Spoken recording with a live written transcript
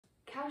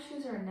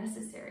shoes are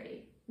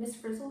unnecessary. Miss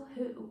Frizzle,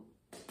 who?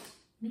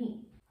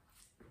 Me.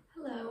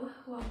 Hello,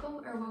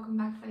 welcome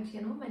back to my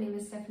channel. My name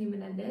is Stephanie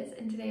Menendez,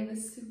 and today I have a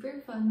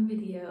super fun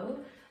video.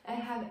 I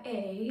have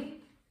a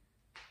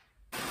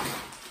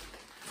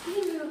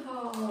TEMU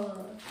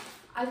haul.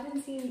 I've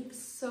been seeing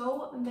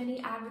so many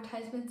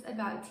advertisements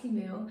about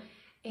TEMU,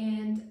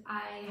 and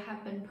I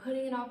have been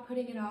putting it off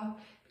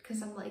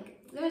because I'm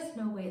like, there's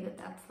no way that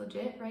that's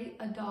legit, right?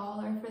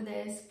 $1 for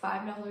this,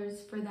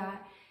 $5 for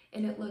that,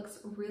 and it looks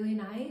really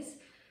nice.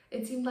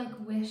 It seemed like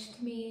Wish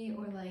to me,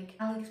 or like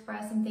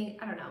AliExpress, something,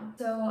 I don't know.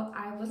 So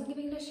I wasn't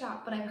giving it a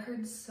shot, but I've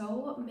heard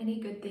so many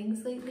good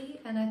things lately,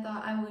 and I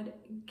thought I would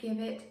give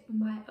it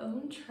my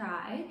own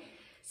try.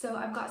 So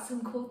I've got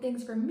some cool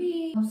things for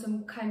me,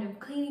 some kind of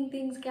cleaning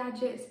things,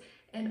 gadgets,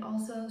 and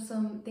also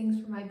some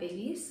things for my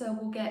baby. So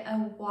we'll get a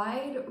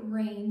wide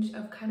range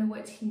of kind of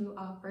what TEMU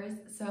offers.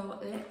 So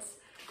let's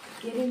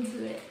get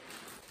into it.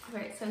 All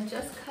right, so I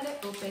just cut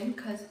it open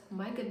because, oh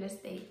my goodness,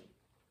 they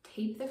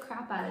tape the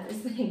crap out of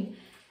this thing.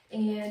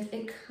 And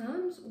it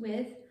comes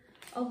with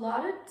a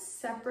lot of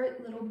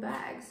separate little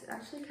bags.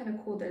 Actually kind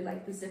of cool, they're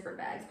like the zipper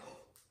bags.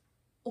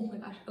 Oh my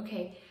gosh,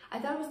 okay. I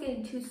thought I was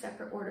getting 2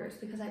 separate orders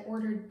because I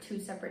ordered 2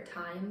 separate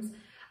times.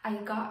 I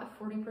got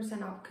a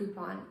 40% off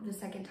coupon the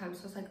second time,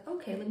 so I was like,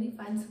 okay, let me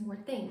find some more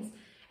things.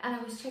 And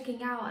I was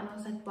checking out and I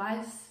was like,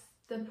 why is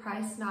the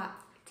price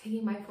not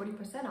taking my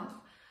 40% off?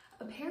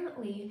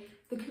 Apparently,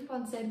 the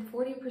coupon said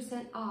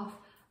 40% off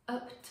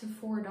up to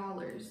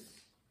 $4.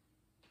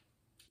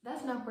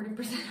 That's not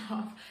 40%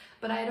 off,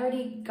 but I had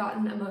already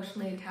gotten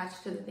emotionally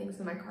attached to the things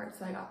in my cart,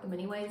 so I got them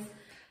anyways.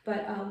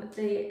 But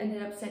they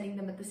ended up sending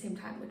them at the same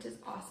time, which is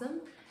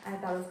awesome. I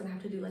thought I was gonna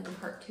have to do like a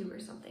part 2 or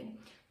something,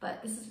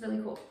 but this is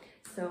really cool.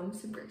 So I'm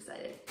super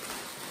excited.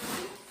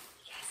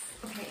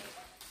 Yes, okay.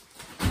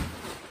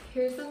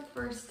 Here's the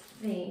first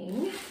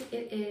thing.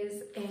 It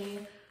is a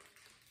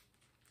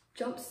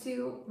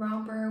jumpsuit,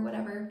 romper,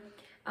 whatever.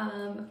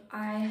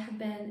 I have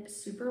been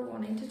super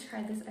wanting to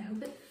try this. I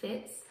hope it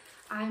fits.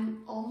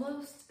 I'm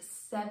almost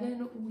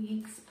 7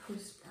 weeks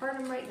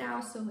postpartum right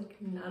now, so like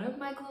none of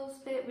my clothes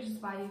fit, which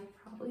is why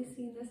you've probably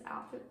seen this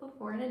outfit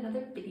before in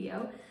another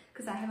video,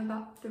 because I have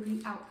about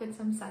 3 outfits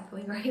I'm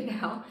cycling right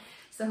now.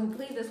 So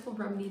hopefully this will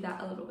remedy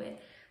that a little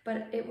bit.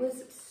 But it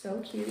was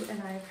so cute,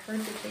 and I've heard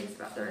good things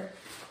about their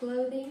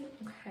clothing.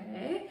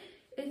 Okay,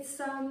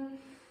 it's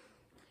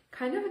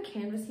kind of a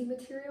canvasy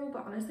material,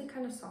 but honestly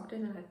kind of softer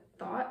than I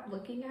thought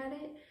looking at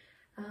it.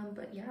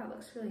 But yeah, it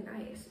looks really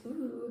nice.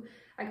 Ooh,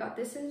 I got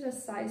this in a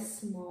size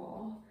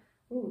small.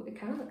 Ooh, it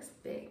kind of looks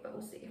big, but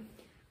we'll see.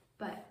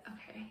 But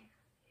okay,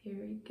 here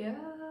we go.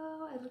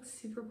 It looks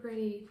super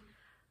pretty.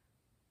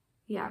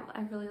 Yeah,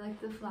 I really like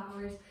the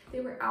flowers.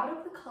 They were out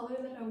of the color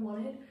that I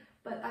wanted,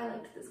 but I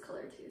liked this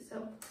color too.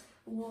 So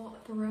we'll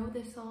throw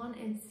this on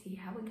and see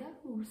how it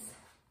goes.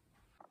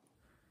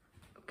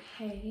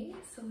 Okay,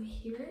 so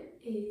here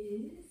it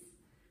is.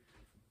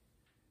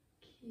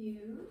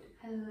 Cute,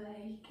 I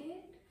like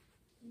it.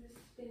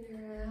 Spin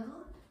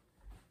around.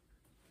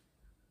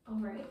 All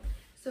right,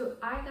 so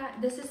I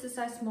got, this is the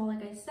size small,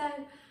 like I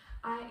said.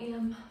 I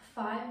am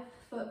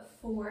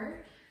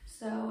 5'4",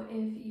 so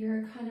if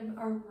you're kind of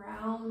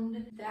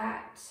around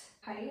that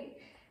height,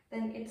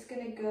 then it's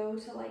gonna go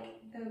to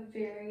like the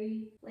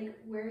very, like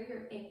where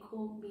your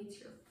ankle meets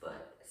your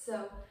foot.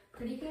 So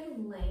pretty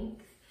good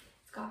length.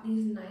 It's got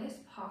these nice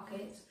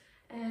pockets.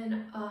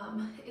 And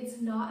it's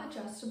not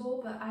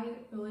adjustable, but I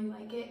really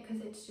like it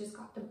because it's just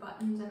got the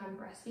buttons, and I'm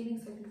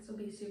breastfeeding, so I think this will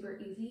be super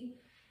easy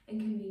and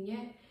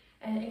convenient.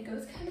 And it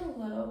goes kind of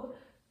low,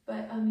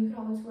 but you can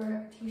always wear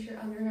a t-shirt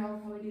under it. I'll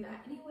probably do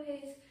that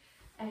anyways.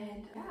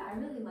 And yeah, I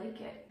really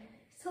like it.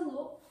 It's a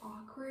little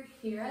awkward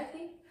here, I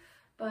think,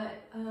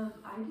 but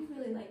I do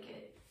really like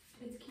it.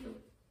 It's cute.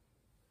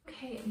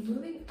 Okay,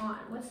 moving on.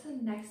 What's the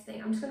next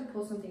thing? I'm just gonna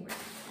pull something random.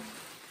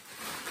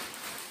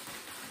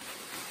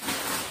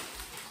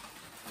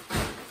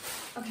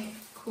 Okay,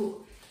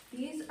 cool.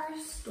 These are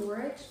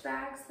storage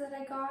bags that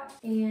I got,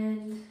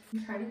 and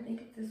I'm trying to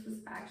think if this was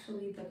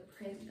actually the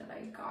print that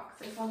I got,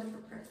 because I saw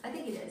different prints. I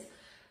think it is,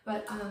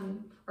 but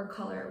or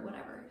color or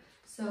whatever.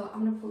 So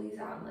I'm gonna pull these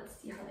out and let's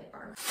see how they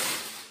are.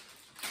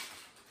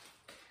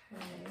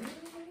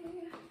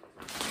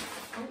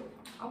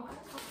 Okay.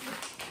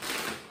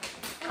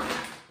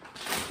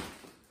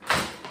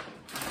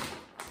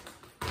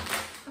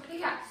 Okay,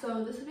 yeah.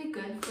 So this would be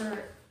good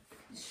for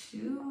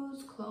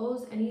shoes,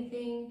 clothes,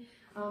 anything.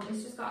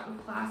 It's just got a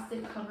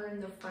plastic cover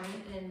in the front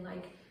and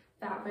like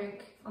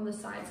fabric on the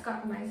side. It's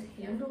got a nice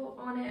handle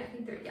on it. I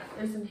think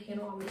there's a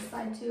handle on this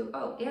side too.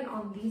 Oh, and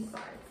on these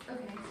sides.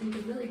 Okay, so you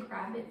can really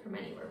grab it from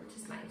anywhere, which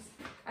is nice.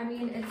 I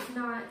mean, it's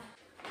not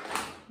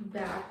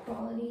bad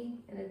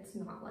quality, and it's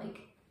not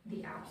like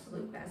the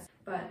absolute best,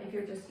 but if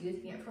you're just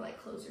using it for like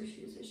clothes or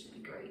shoes, it should be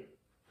great.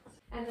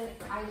 And then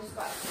I just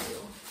got 2,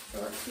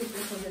 so let's see if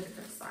this one's a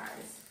different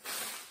size.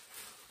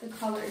 The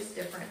color is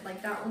different.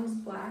 Like that one's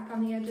black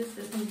on the edges,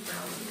 this one's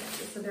brown on the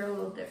edges, so they're a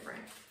little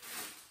different.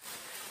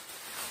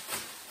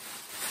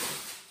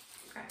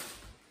 Okay.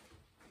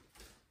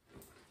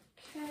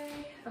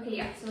 Okay, Okay,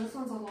 yeah, so this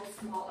one's a little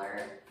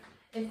smaller.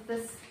 If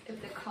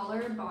the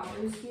color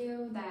bothers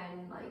you,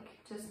 then like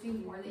just be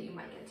warned that you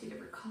might get 2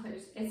 different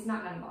colors. It's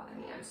not gonna bother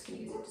me. I'm just gonna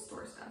use it to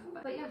store stuff.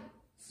 But yeah,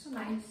 still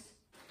nice.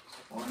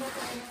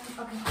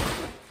 Okay,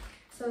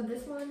 so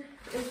this one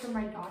is for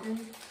my daughter.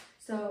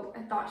 So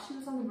I thought she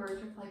was on the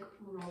verge of like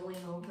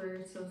rolling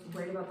over, so I was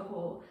worried about the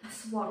whole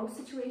swaddle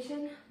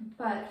situation.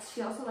 But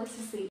she also likes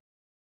to sleep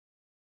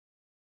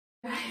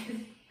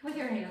with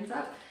her hands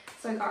up.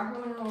 So I got her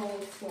one of the little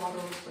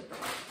swaddles with the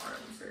like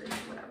arms or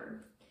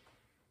whatever.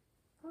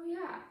 Oh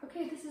yeah,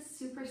 okay, this is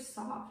super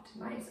soft,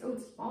 nice. Oh,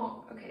 it's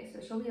long. Okay, so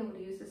she'll be able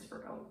to use this for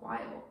a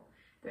while.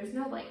 There's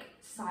no like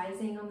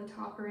sizing on the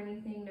top or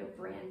anything, no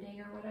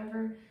branding or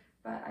whatever,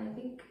 but I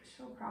think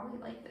she'll probably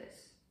like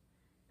this.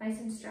 Nice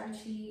and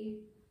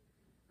stretchy.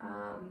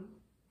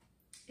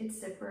 It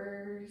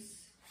zippers.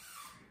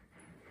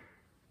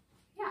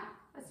 Yeah,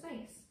 that's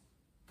nice.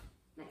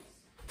 Nice.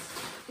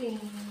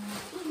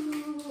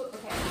 Ooh,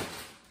 okay.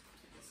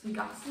 So we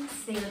got some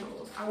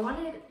sandals. I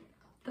wanted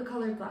the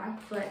color black,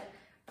 but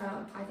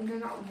I think I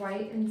got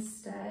white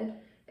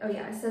instead. Oh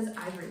yeah, it says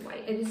ivory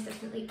white. It is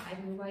definitely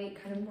ivory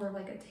white, kind of more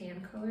like a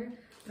tan color.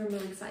 But I'm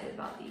really excited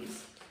about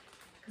these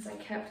because I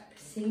kept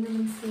seeing them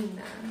and seeing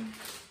them.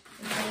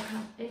 And I don't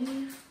have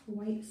any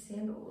white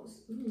sandals.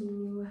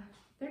 Ooh,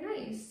 they're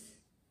nice.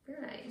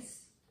 They're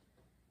nice.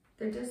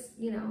 They're just,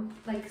 you know,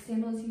 like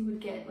sandals you would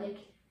get like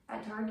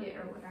at Target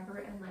or whatever,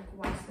 and like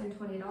why spend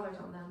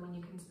 $20 on them when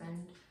you can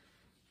spend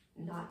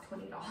not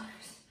 $20.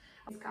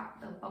 It's got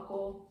the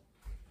buckle.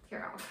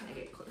 Here, I'll kind of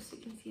get close so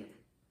you can see it.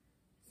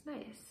 It's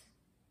nice.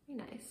 Very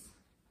nice.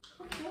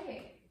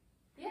 Okay.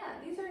 Yeah,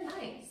 these are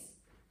nice.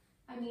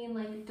 I mean,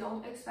 like,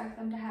 don't expect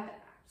them to have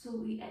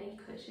absolutely any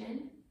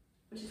cushion,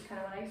 which is kind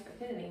of what I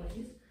expected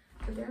anyways,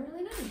 but they're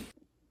really nice.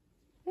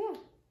 Yeah,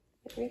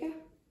 there we go.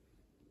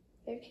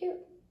 They're cute.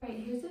 All right,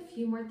 here's a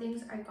few more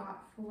things I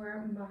got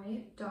for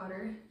my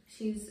daughter.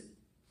 She's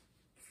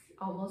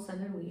almost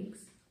 7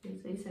 weeks,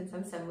 basically since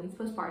I'm 7 weeks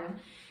postpartum.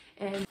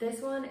 And this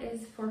one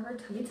is for her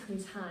tummy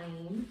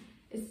time.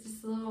 It's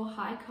just a little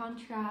high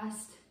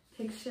contrast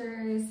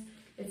pictures.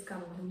 It's got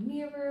a little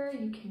mirror,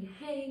 you can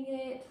hang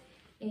it.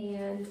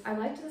 And I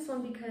liked this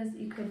one because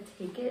you could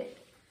take it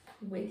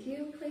with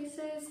you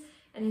places.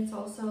 And it's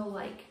also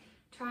like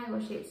triangle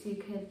shaped, so you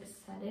could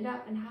set it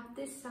up and have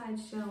this side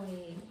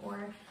showing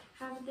or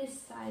have this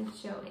side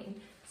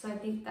showing. So I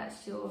think that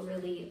she'll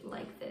really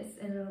like this,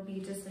 and it'll be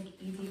just like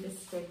easy to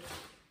stick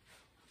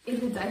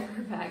in the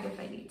diaper bag if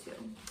I need to.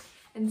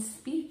 And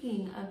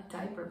speaking of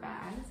diaper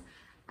bags,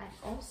 I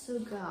also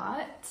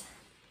got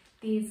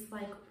these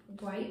like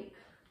wipe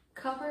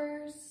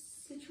covers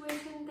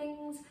situation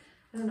things.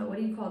 I don't know, what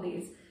do you call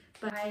these?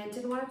 But I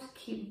didn't want to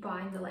keep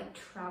buying the like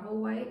travel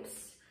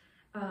wipes.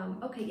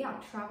 Okay, yeah,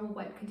 travel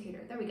wipe container.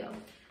 There we go.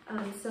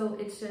 So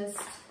it's just,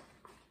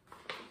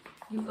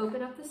 you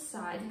open up the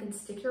side, you can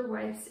stick your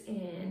wipes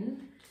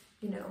in,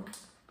 you know,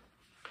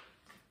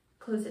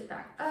 close it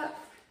back up,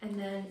 and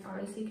then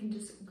obviously you can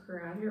just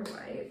grab your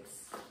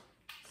wipes.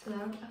 So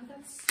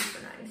that's super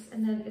nice.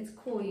 And then it's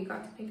cool, you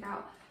got to pick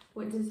out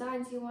what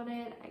designs you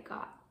wanted. I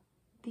got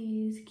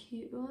these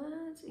cute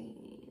ones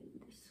and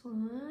this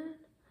one.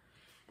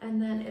 And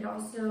then it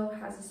also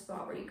has a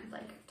spot where you could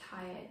like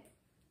tie it.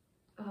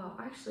 Oh,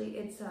 actually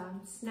it's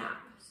snap.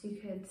 So you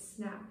could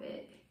snap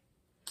it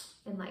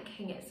and like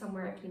hang it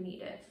somewhere if you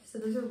need it. So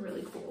those are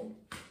really cool.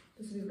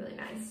 This would be really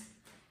nice.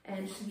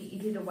 And should be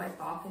easy to wipe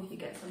off if you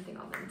get something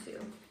on them too.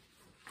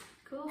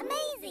 Cool.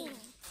 Amazing.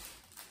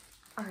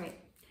 All right.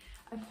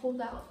 I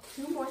pulled out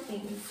 2 more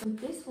things. So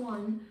this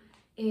one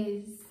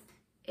is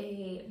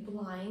a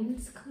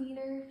blinds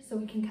cleaner, so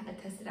we can kind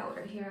of test it out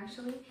right here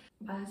actually.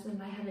 My husband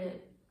and I had a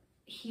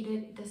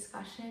heated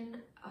discussion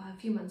a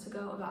few months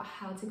ago about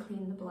how to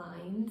clean the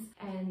blinds,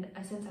 and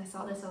since I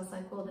saw this I was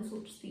like, well, this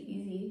will just be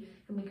easy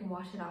and we can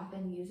wash it off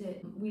and use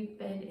it. We've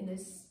been in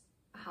this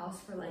house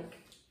for like,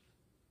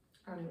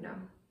 I don't even know,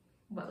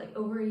 what, like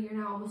over a year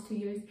now, almost 2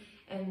 years,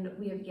 and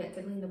we have yet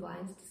to clean the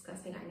blinds.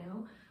 Disgusting, I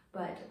know.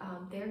 But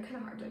they're kind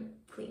of hard to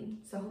clean,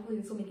 so hopefully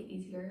this will make it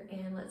easier,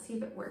 and let's see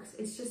if it works.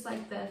 It's just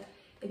like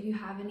if you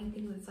have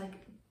anything that's like,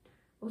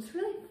 well, it's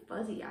really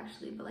fuzzy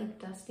actually, but like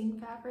dusting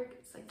fabric,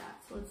 it's like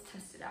that. So let's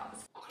test it out.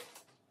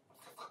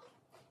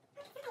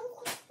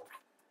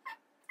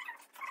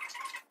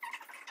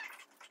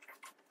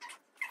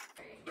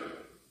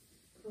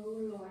 Oh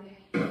Lord,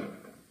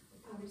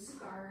 I'm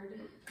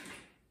scared.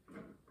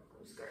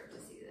 I'm scared to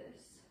see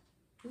this.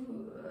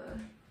 Ooh,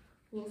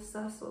 little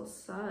sus.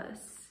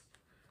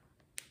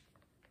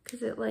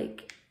 Cause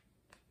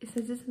it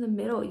says it's in the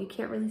middle. You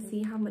can't really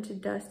see how much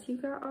dust you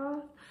got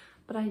off,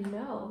 but I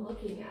know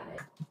looking at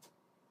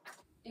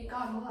it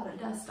got a lot of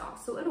dust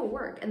off, so it'll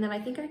work. And then I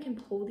think I can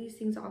pull these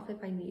things off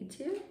if I need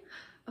to.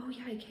 Oh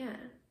yeah, I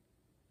can.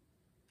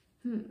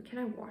 Can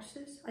I wash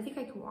this? I think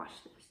I can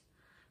wash this.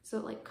 So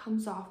it like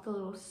comes off the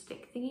little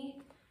stick thingy,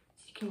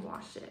 so you can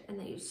wash it and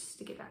then you just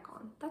stick it back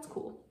on. That's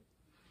cool.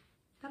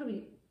 That'll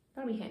be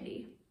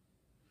handy.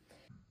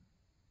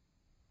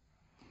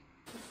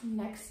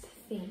 Next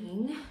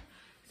thing,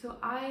 So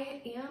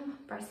I am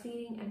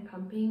breastfeeding and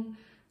pumping,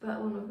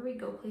 but whenever we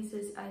go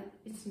places,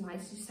 it's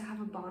nice just to have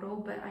a bottle,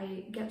 but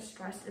I get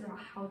stressed about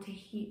how to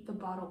heat the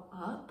bottle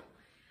up,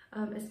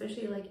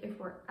 especially like if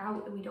we're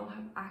out and we don't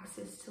have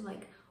access to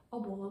like a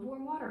bowl of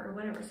warm water or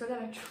whatever. So I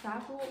got a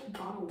travel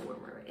bottle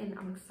warmer, and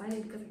I'm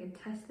excited because I can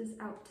test this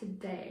out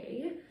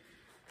today,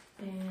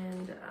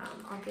 and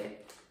I'll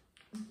get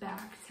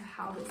back to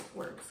how this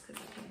works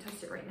because I can't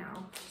test it right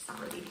now. It's not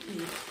ready to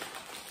eat.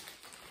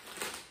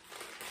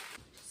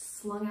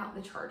 Slung out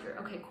the charger.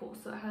 Okay, cool.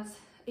 So it has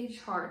a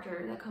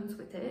charger that comes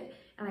with it,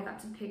 and I got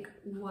to pick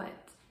what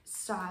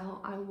style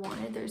I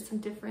wanted. There's some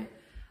different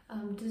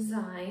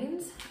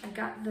designs. I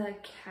got the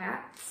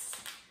cats,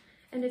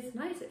 and it's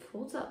nice. It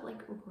folds up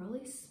like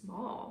really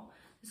small.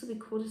 This will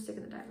be cool to stick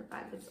in the diaper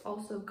bag. It's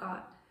also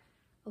got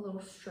a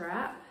little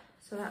strap,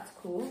 so that's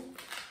cool.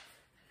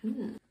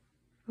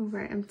 All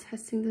right, I'm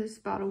testing this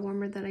bottle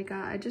warmer that I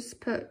got. I just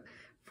put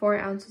 4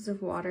 ounces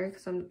of water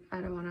because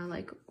I don't want to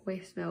like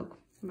waste milk.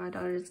 My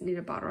daughter doesn't need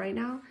a bottle right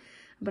now,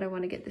 but I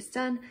want to get this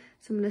done.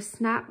 So I'm going to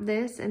snap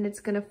this, and it's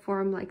going to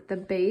form like the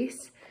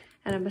base,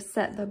 and I'm going to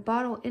set the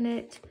bottle in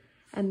it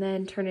and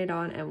then turn it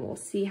on, and we'll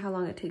see how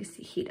long it takes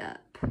to heat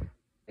up.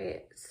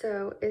 Okay,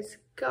 so it's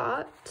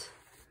got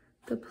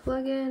the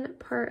plug-in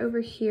part over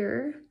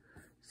here.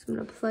 So I'm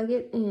going to plug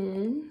it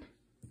in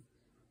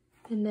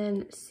and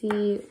then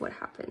see what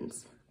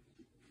happens.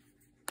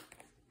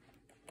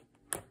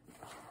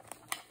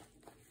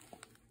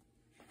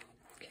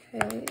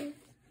 Okay,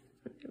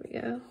 there we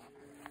go.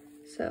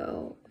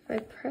 So if I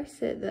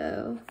press it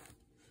though,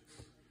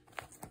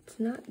 it's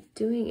not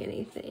doing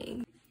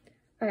anything.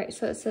 All right,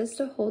 so it says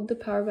to hold the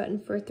power button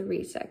for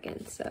 3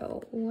 seconds.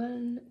 So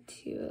 1,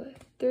 2,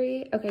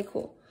 3. Okay,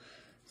 cool.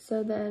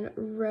 So then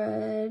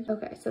red,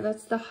 okay, so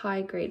that's the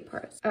high grade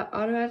part. It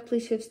automatically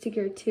shifts to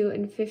gear 2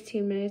 in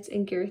 15 minutes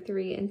and gear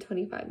 3 in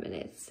 25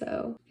 minutes.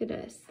 So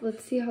goodness,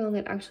 let's see how long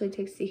it actually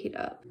takes to heat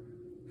up.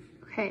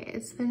 Okay,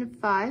 it's been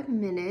 5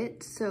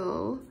 minutes,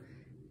 so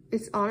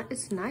it's on,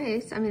 it's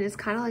nice. I mean, it's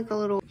kind of like a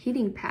little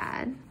heating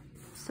pad.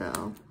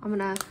 So I'm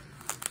gonna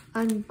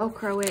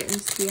un-Velcro it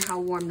and see how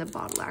warm the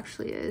bottle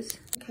actually is.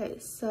 Okay,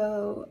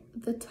 so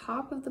the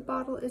top of the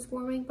bottle is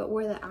warming, but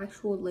where the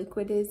actual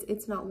liquid is,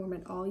 it's not warm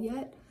at all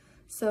yet.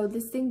 So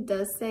this thing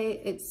does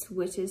say it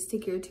switches to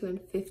gear 2 in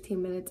 15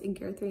 minutes and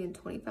gear 3 in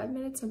 25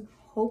 minutes. I'm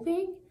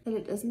hoping that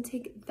it doesn't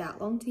take that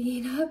long to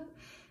heat up,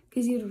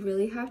 because you'd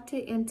really have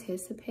to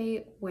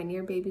anticipate when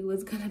your baby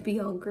was gonna be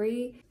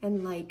hungry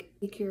and like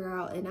figure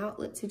out an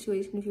outlet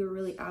situation if you were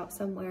really out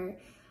somewhere.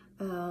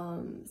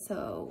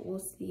 So we'll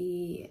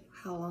see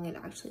how long it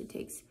actually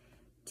takes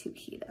to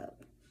heat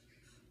up.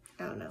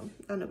 I don't know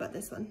about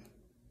this one.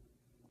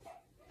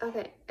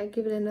 Okay, I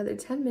give it another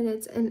 10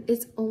 minutes and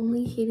it's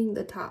only heating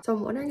the top. So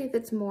I'm wondering if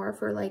it's more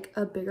for like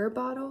a bigger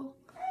bottle.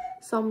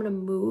 So I'm gonna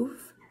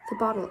move the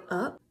bottle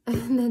up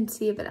and then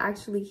see if it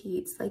actually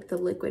heats like the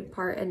liquid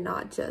part and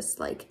not just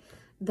like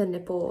the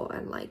nipple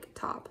and like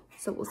top.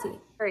 So we'll see. All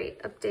right,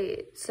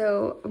 update.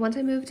 So once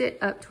I moved it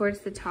up towards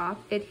the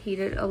top, it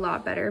heated a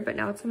lot better, but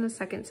now it's on the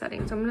second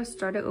setting. So I'm gonna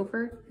start it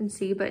over and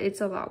see, but it's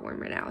a lot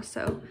warmer now.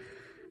 So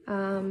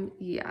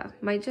yeah,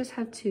 might just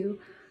have to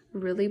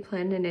really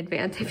plan in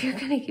advance if you're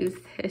gonna use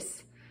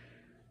this.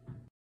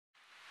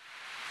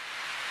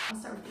 I'll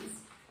start with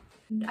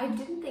these. I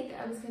didn't think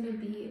I was gonna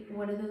be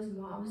one of those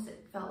moms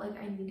that felt like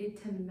I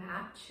needed to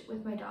match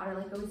with my daughter.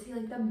 Like I would see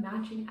like the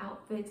matching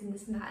outfits and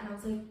this and that, and I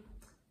was like,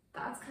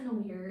 that's kind of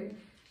weird.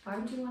 Why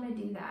would you want to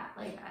do that?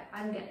 Like,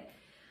 I don't get it.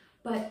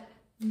 But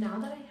now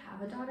that I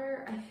have a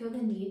daughter, I feel the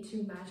need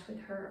to match with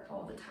her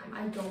all the time.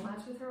 I don't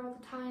match with her all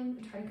the time.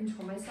 I try to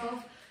control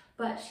myself.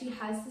 But she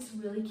has this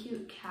really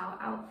cute cow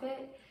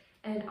outfit.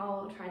 And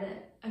I'll try to,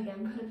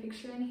 again, put a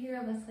picture in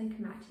here of us, like,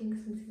 matching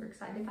because I'm super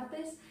excited about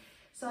this.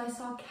 So I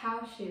saw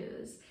cow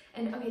shoes.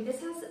 And, okay,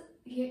 this has,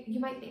 you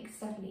might think,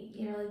 Stephanie,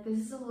 you know, like, this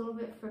is a little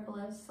bit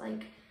frivolous.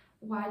 Like,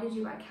 why did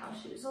you buy cow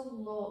shoes? A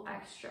little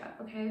extra,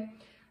 okay?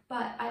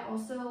 But I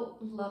also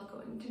love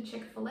going to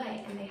Chick-fil-A,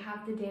 and they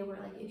have the day where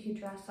like if you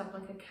dress up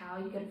like a cow,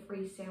 you get a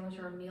free sandwich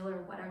or a meal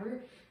or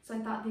whatever. So I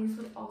thought these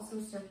would also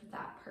serve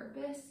that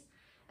purpose.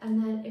 And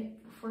then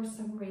if for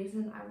some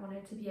reason I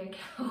wanted to be a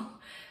cow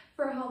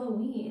for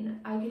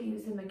Halloween, I could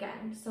use them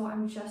again. So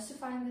I'm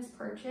justifying this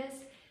purchase.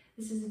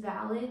 This is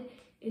valid.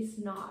 It's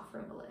not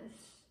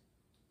frivolous.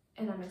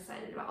 And I'm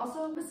excited about it.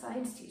 Also, I'm a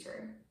science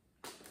teacher.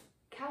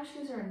 Cow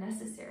shoes are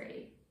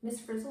necessary.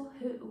 Miss Frizzle,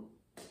 who?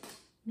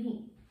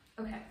 Me.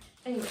 Okay,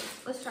 anyways,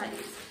 let's try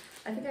these.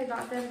 I think I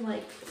got them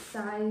like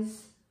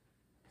size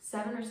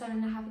 7 or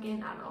 7.5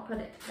 again. I don't know, I'll put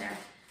it there.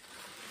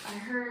 I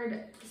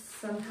heard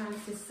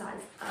sometimes to size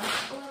up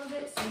a little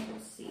bit, so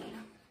we'll see.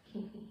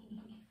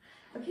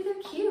 Okay,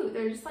 they're cute.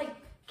 They're just like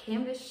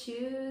canvas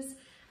shoes.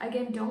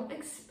 Again, don't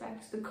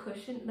expect the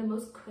cushion, the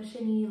most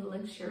cushiony,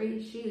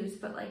 luxurious shoes,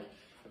 but like,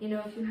 you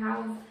know, if you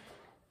have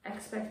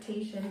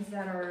expectations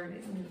that are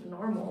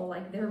normal,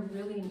 like they're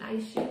really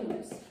nice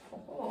shoes.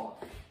 Oh.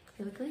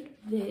 They look like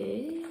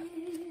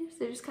this.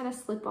 They're just kind of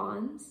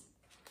slip-ons.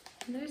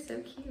 And they're so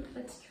cute.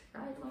 Let's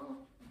try them all.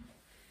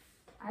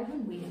 I've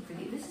been waiting for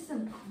these. This is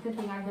the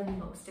thing I've been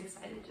most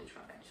excited to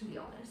try, to be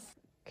honest.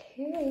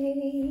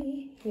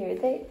 Okay, here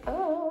they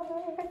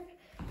are.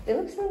 They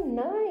look so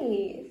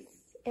nice.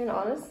 And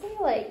honestly,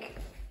 like,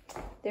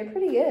 they're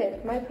pretty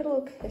good. Might put a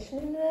little cushion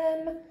in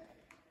them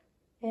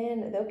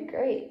and they'll be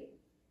great.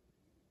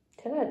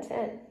 10 out of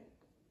 10.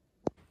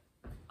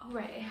 All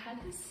right, I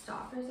had to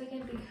stop for a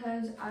second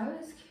because I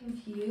was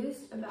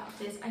confused about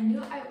this. I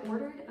knew I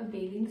ordered a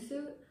bathing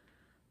suit,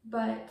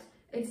 but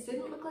it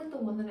didn't look like the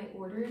one that I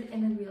ordered,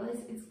 and I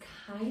realized it's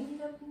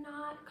kind of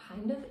not,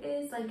 kind of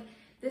is. Like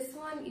this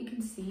one, you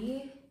can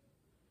see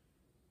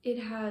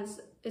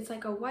it's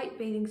like a white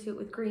bathing suit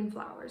with green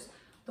flowers.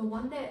 The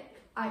one that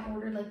I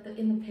ordered, like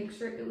in the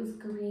picture, it was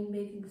green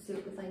bathing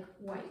suit with like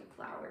white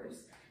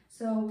flowers.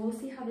 So we'll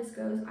see how this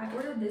goes. I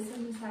ordered this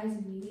in the size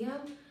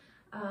medium.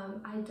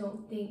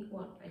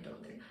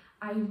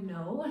 I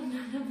know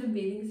none of the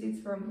bathing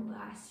suits from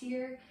last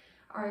year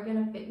are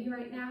gonna fit me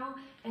right now,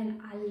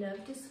 and I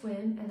love to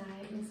swim, and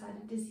I'm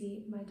excited to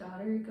see my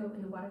daughter go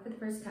in the water for the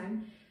first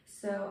time.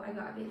 So I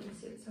got a bathing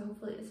suit, so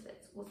hopefully this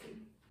fits. We'll see.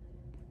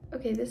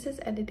 Okay, this is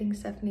editing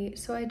Stephanie.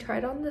 So I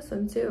tried on the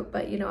swimsuit,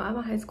 but you know, I'm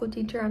a high school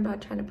teacher. I'm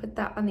not trying to put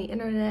that on the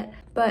internet,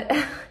 but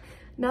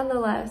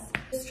nonetheless,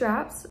 the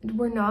straps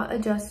were not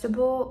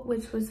adjustable,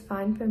 which was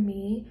fine for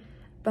me.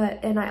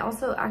 And I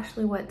also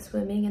actually went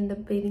swimming in the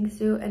bathing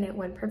suit and it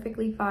went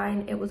perfectly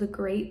fine. It was a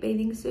great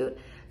bathing suit,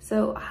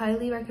 so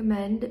highly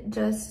recommend.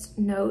 Just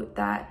note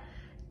that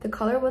the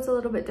color was a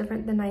little bit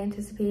different than I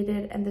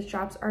anticipated and the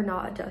straps are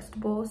not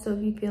adjustable. So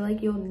if you feel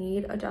like you'll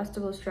need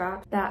adjustable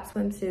straps, that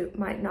swimsuit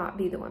might not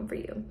be the one for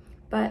you.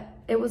 But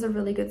it was a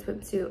really good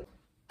swimsuit.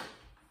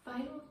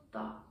 Final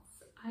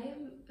thoughts. I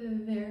am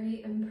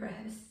very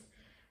impressed.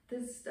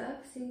 The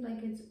stuff seemed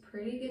like it's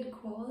pretty good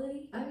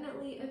quality.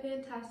 Definitely a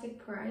fantastic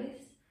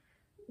price.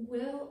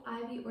 Will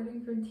I be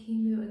ordering from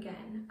TEMU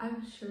again?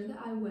 I'm sure that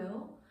I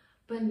will,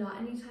 but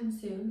not anytime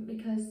soon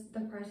because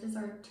the prices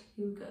are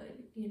too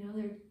good. You know,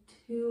 they're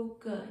too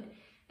good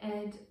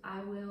and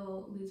I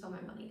will lose all my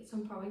money. So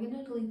I'm probably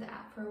gonna delete the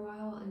app for a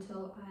while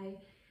until I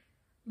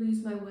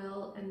lose my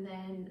will and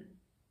then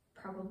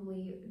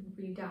probably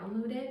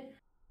re-download it.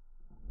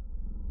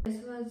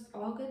 This was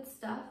all good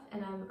stuff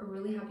and I'm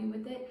really happy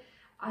with it.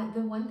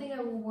 The one thing I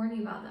will warn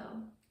you about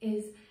though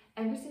is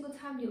every single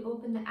time you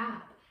open the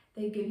app,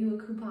 they give you a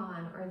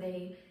coupon or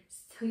they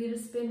tell you to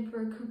spin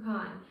for a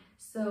coupon.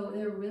 So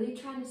they're really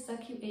trying to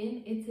suck you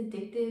in. It's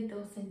addictive.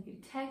 They'll send you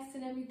texts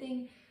and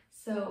everything.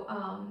 So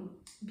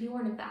be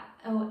warned of that.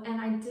 Oh,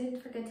 and I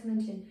did forget to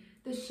mention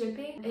the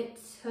shipping. It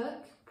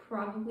took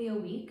probably a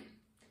week.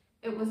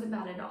 It wasn't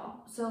bad at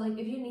all. So like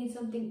if you need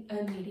something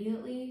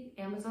immediately,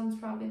 Amazon's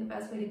probably the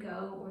best way to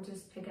go, or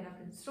just pick it up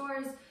in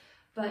stores.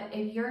 But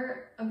if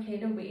you're okay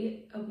to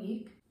wait a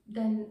week,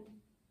 then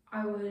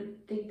I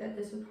would think that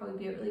this would probably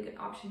be a really good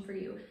option for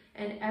you.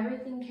 And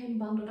everything came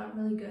bundled up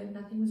really good.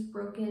 Nothing was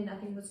broken,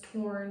 nothing was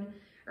torn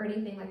or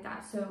anything like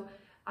that. So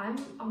I'm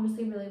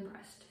honestly really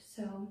impressed.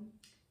 So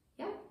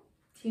yeah,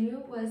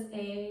 TEMU was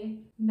a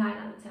 9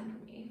 out of 10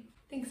 for me.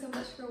 Thanks so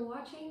much for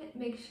watching.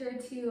 Make sure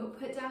to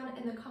put down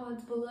in the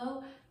comments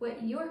below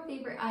what your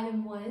favorite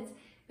item was.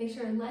 Make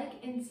sure to like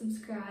and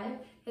subscribe,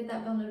 hit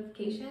that bell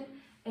notification,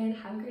 and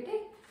have a great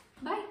day.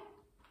 Bye.